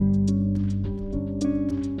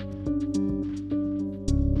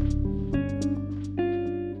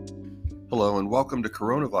welcome to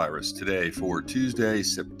Coronavirus Today for Tuesday,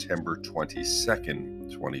 September 22nd,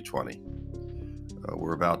 2020.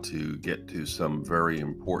 We're about to get to some very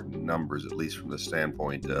important numbers, at least from the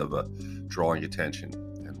standpoint of drawing attention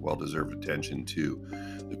and well-deserved attention to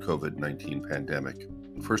the COVID-19 pandemic.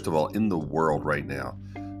 First of all, in the world right now,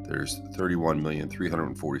 there's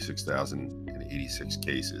 31,346,086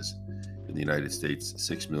 cases. In the United States,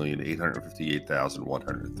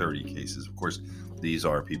 6,858,130 cases. Of course, these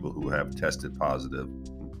are people who have tested positive.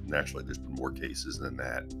 Naturally, there's been more cases than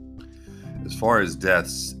that. As far as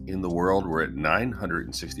deaths in the world, we're at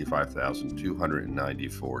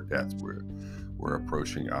 965,294 deaths. We're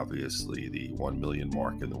approaching, obviously, the 1 million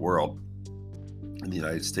mark in the world. In the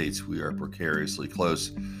United States, we are precariously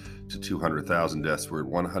close to 200,000 deaths. We're at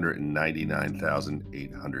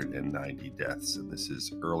 199,890 deaths, and this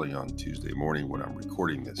is early on Tuesday morning when I'm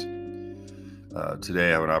recording this. Today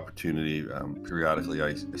I have an opportunity, periodically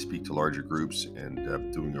I speak to larger groups, and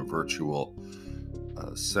doing a virtual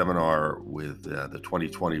seminar with the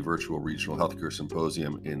 2020 Virtual Regional Healthcare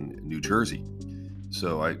Symposium in New Jersey.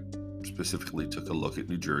 So I specifically took a look at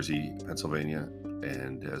New Jersey, Pennsylvania,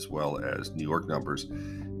 and as well as New York numbers,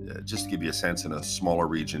 just to give you a sense in a smaller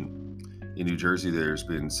region. In New Jersey, there's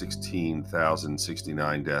been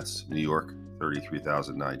 16,069 deaths. New York,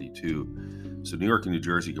 33,092. So New York and New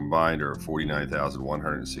Jersey combined are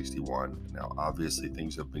 49,161. Now, obviously,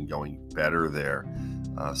 things have been going better there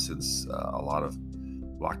since a lot of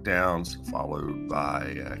lockdowns followed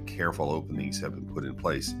by careful openings have been put in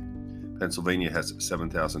place. Pennsylvania has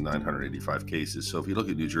 7,985 cases. So if you look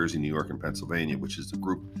at New Jersey, New York, and Pennsylvania, which is the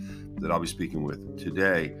group that I'll be speaking with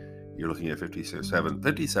today, you're looking at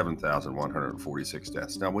 57,146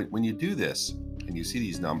 deaths. Now, when you do this and you see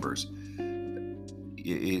these numbers,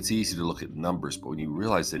 it's easy to look at numbers, but when you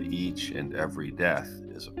realize that each and every death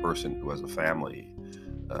is a person who has a family,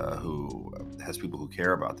 who has people who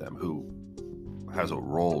care about them, who has a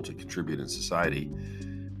role to contribute in society,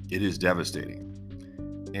 it is devastating.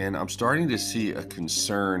 And I'm starting to see a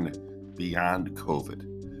concern beyond COVID.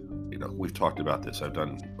 You know, we've talked about this. I've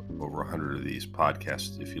done over 100 of these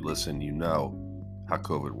podcasts. If you listen, you know how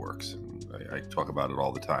COVID works. I talk about it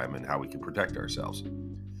all the time and how we can protect ourselves.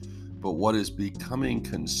 But what is becoming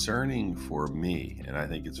concerning for me, and I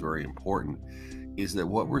think it's very important, is that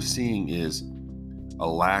what we're seeing is a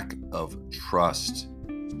lack of trust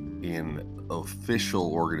in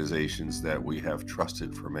official organizations that we have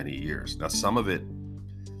trusted for many years. Now, some of it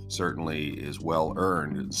certainly is well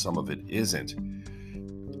earned and some of it isn't.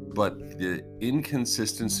 But the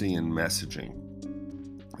inconsistency in messaging,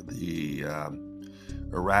 the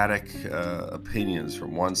erratic opinions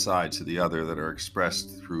from one side to the other that are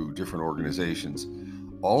expressed through different organizations,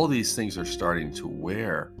 all of these things are starting to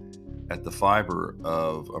wear at the fiber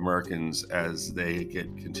of Americans as they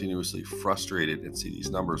get continuously frustrated and see these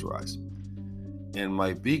numbers rise. And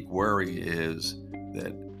my big worry is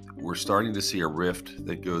that we're starting to see a rift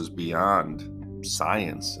that goes beyond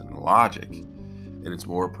science and logic, and it's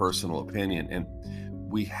more personal opinion. And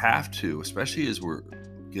we have to, especially as we're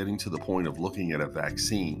getting to the point of looking at a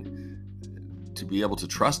vaccine, to be able to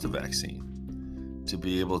trust a vaccine, to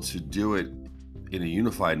be able to do it in a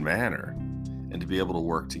unified manner, and to be able to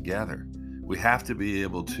work together. We have to be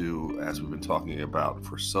able to, as we've been talking about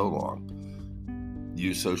for so long,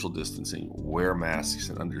 use social distancing, wear masks,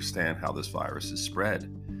 and understand how this virus is spread.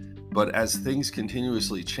 But as things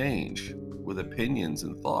continuously change with opinions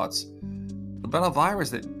and thoughts about a virus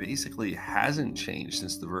that basically hasn't changed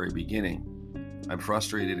since the very beginning, I'm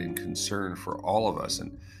frustrated and concerned for all of us.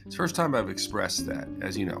 And it's the first time I've expressed that.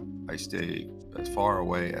 As you know, I stay as far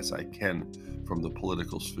away as I can from the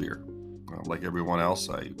political sphere. Like everyone else,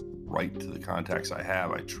 I write to the contacts I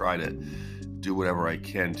have. I try to do whatever I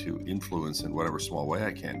can to influence in whatever small way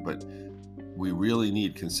I can. But we really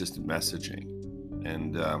need consistent messaging.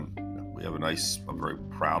 And we have I'm very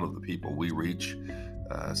proud of the people we reach.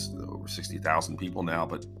 It's over 60,000 people now,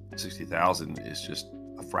 but 60,000 is just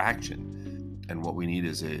a fraction. And what we need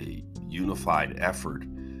is a unified effort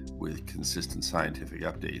with consistent scientific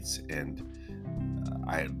updates. And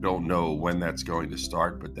I don't know when that's going to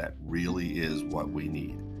start, but that really is what we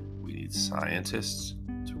need. We need scientists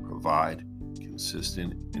to provide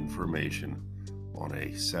consistent information on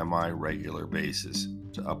a semi-regular basis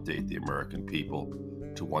to update the American people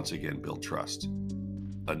to once again build trust.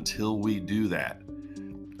 Until we do that,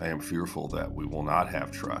 I am fearful that we will not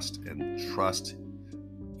have trust, and trust,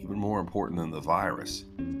 even more important than the virus,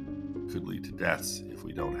 could lead to deaths if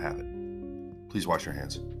we don't have it. Please wash your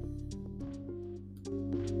hands.